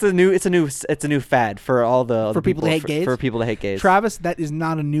it's a new fad for all the For people to hate gays? For people to hate gays. Travis, that is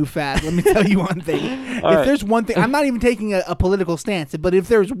not a new fad. Let me tell you one thing. If right. there's one thing, I'm not even taking a political stance, but if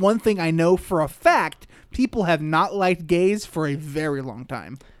there's one thing I know for a fact, people have not liked gays for a very long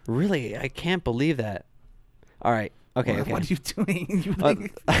time. Really, I can't believe that. All right. Okay. What are you doing? Uh,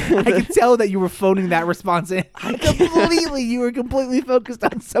 I can tell that you were phoning that response in. You were completely focused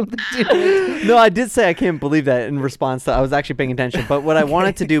on something different. No, I did say I can't believe that in response to I was actually paying attention. But what I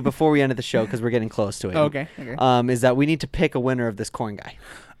wanted to do before we ended the show, because we're getting close to it, Okay. is that we need to pick a winner of this corn guy.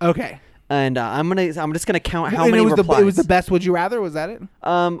 Okay. And I'm just gonna count how And many it was replies. it was the best. Would you rather? Was that it?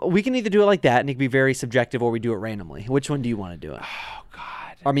 We can either do it like that, and it can be very subjective, or we do it randomly. Which one do you want to do it? Oh God.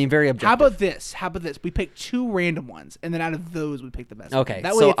 I mean, very objective. How about this? We pick 2 random ones, and then out of those, we pick the best. Okay,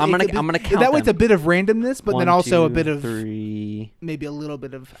 That so way I'm gonna count That way, it's them. a bit of randomness, but 1, then also 2, a bit of 3, maybe a little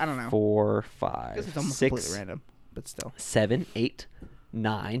bit of I don't know. 4, I 5, guess it's almost 6, completely random, but still. 7, 8,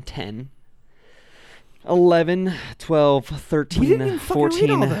 9, 10, 11, 12, 13, We didn't even fucking read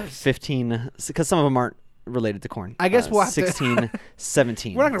all 14, those. 15, because some of them aren't related to corn. I guess we'll have to- 16,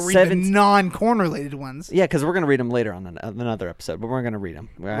 17. We're not gonna read 17 the non-corn related ones. Yeah, because we're going to read them later on another episode, but we're going to read them.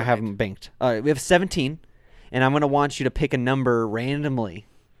 I have them banked. All right, we have 17, and I'm going to want you to pick a number randomly.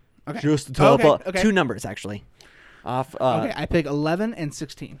 Okay. Just to top up. Okay. 2 numbers, actually. Off Okay, I pick 11 and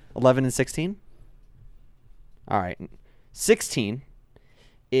 16. 11 and 16? All right. 16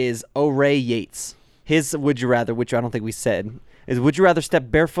 is O'Ray Yates. His Would You Rather, which I don't think we said, is would you rather step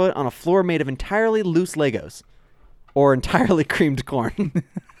barefoot on a floor made of entirely loose Legos or entirely creamed corn?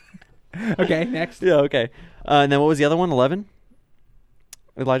 Okay, next. Yeah, okay. And then what was the other one? 11?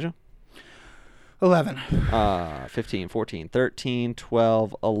 Elijah? 11. 15, 14, 13,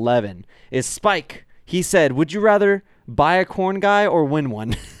 12, 11 is Spike. He said, would you rather buy a corn guy or win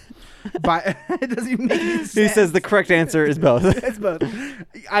one? It doesn't even make any sense. He says the correct answer is both. It's both.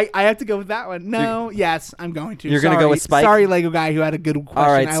 I have to go with that one. No, yes, I'm going to. You're gonna go with Spike? Sorry, Lego guy who had a good question.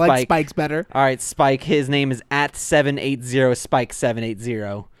 All right, I like Spike. Spike's better. All right, Spike. His name is at 780 Spike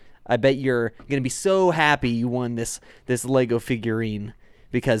 780. I bet you're gonna be so happy you won this Lego figurine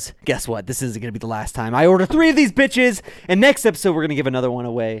because guess what? This isn't gonna be the last time I order 3 of these bitches. And next episode we're gonna give another one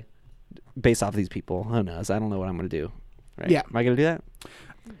away based off of these people. Who knows? I don't know what I'm gonna do. Right? Yeah. Am I gonna do that?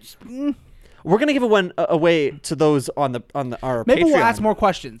 We're gonna give one away to those on our Maybe Patreon. we'll ask more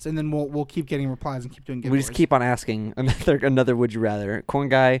questions and then we'll keep getting replies and keep doing giveaways. We just keep on asking another would you rather. Corn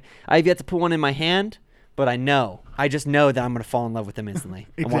guy, I've yet to put one in my hand, but I just know that I'm going to fall in love with him instantly.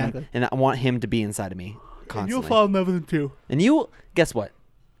 Exactly. I want him to be inside of me constantly. And you'll fall in love with him too. And you, guess what?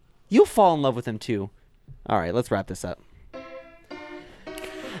 You'll fall in love with him too. All right, let's wrap this up.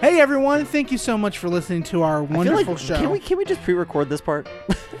 Hey everyone, thank you so much for listening to our wonderful show. Can we just pre-record this part?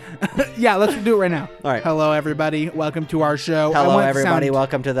 Yeah, let's do it right now. All right. Hello everybody, welcome to our show. I Hello, want it to everybody. sound-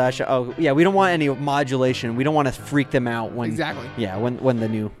 Welcome to the show. Oh, yeah. We don't want any modulation. We don't want to freak them out when Exactly. Yeah, when the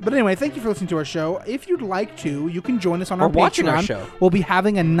new. But anyway, thank you for listening to our show. If you'd like to, you can join us on Or our watching Patreon. our show. We'll be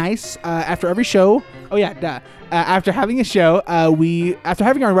having a nice after every show. Oh yeah, duh. After having a show, after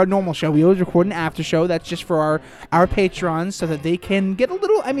having our normal show, we always record an after show. That's just for our patrons, so that they can get a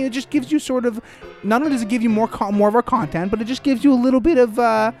little. I mean, it just gives you sort of. Not only does it give you more of our content, but it just gives you a little bit of,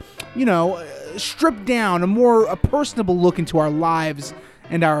 stripped down, a personable look into our lives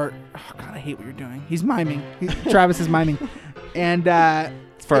and our. Oh God, I hate what you're doing. He's miming. Travis is miming, and.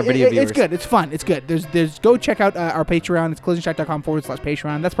 It's for our video viewers. It's good. It's fun. It's good. There's go check out our Patreon. It's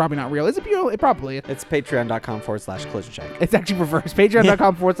collisioncheck.com/Patreon. That's probably not real. Is it real? It probably is. It's patreon.com/Collision Check. It's actually reversed.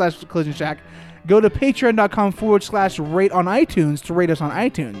 Patreon.com/Collision Check. Go to patreon.com/rate on iTunes to rate us on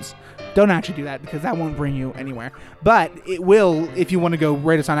iTunes. Don't actually do that because that won't bring you anywhere. But it will, if you want to go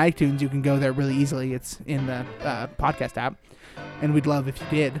rate us on iTunes, you can go there really easily. It's in the podcast app. And we'd love if you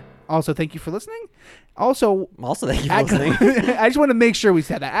did. Also, thank you for listening. Also, thank you for listening. I just want to make sure we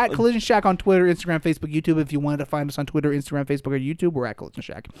said that. At Collision Shack on Twitter, Instagram, Facebook, YouTube. If you wanted to find us on Twitter, Instagram, Facebook, or YouTube, we're at Collision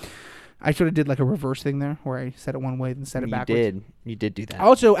Shack. I sort of did like a reverse thing there where I said it one way and said it backwards. You did do that.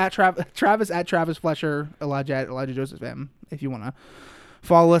 Also, at Travis at Travis Flesher, Elijah at Elijah Joseph M. If you want to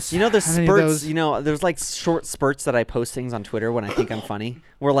follow us. There's on any of spurts. those. There's like short spurts that I post things on Twitter when I think I'm funny.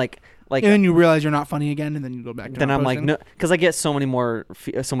 Where like. And then you realize you're not funny again, and then you go back to then not I'm posting. like, no, because I get so much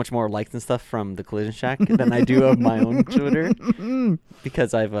more likes and stuff from the Collision Shack than I do of my own Twitter,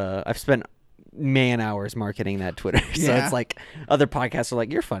 because I've spent man hours marketing that Twitter. So Yeah. it's like other podcasts are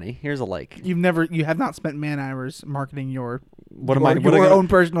like, you're funny. Here's a like. You have not spent man hours marketing your own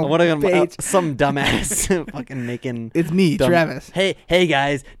personal page. Some dumbass fucking making. It's me, Travis. Hey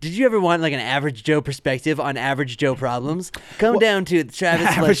guys, did you ever want like an average Joe perspective on average Joe problems? Come down to the Travis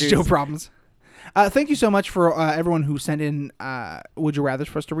Average Fletcher's. Joe problems. Thank you so much for everyone who sent in Would You Rathers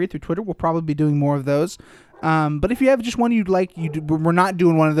for us to read through Twitter. We'll probably be doing more of those. But if you have just one you'd like, we're not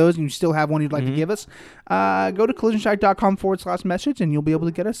doing one of those, and you still have one you'd like to give us, go to collisioncheck.com/message, and you'll be able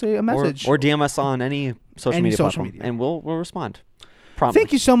to get us a message. Or DM us on any social media platform, and we'll respond. Promptly.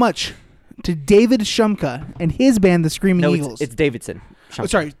 Thank you so much to David Shumka and his band, the Screaming Eagles. It's Davidson.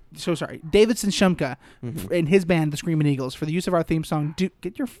 Sorry. Davidson Shumka and his band, the Screaming Eagles, for the use of our theme song.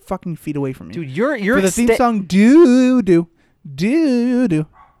 Get your fucking feet away from me, dude. You're for the theme song. Do.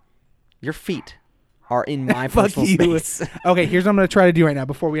 Your feet are in my Fuck personal you. space. Okay, here's what I'm gonna try to do right now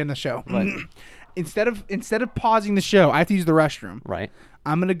before we end the show. Instead of pausing the show, I have to use the restroom. Right.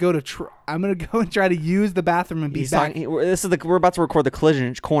 I'm gonna go and try to use the bathroom and be back. We're about to record the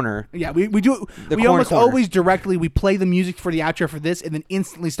Collision Corner. Yeah, we do. We almost always directly we play the music for the outro for this, and then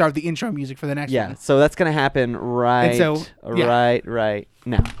instantly start the intro music for the next one. Yeah, so that's gonna happen right. And so, yeah. right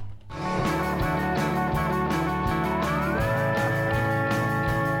now.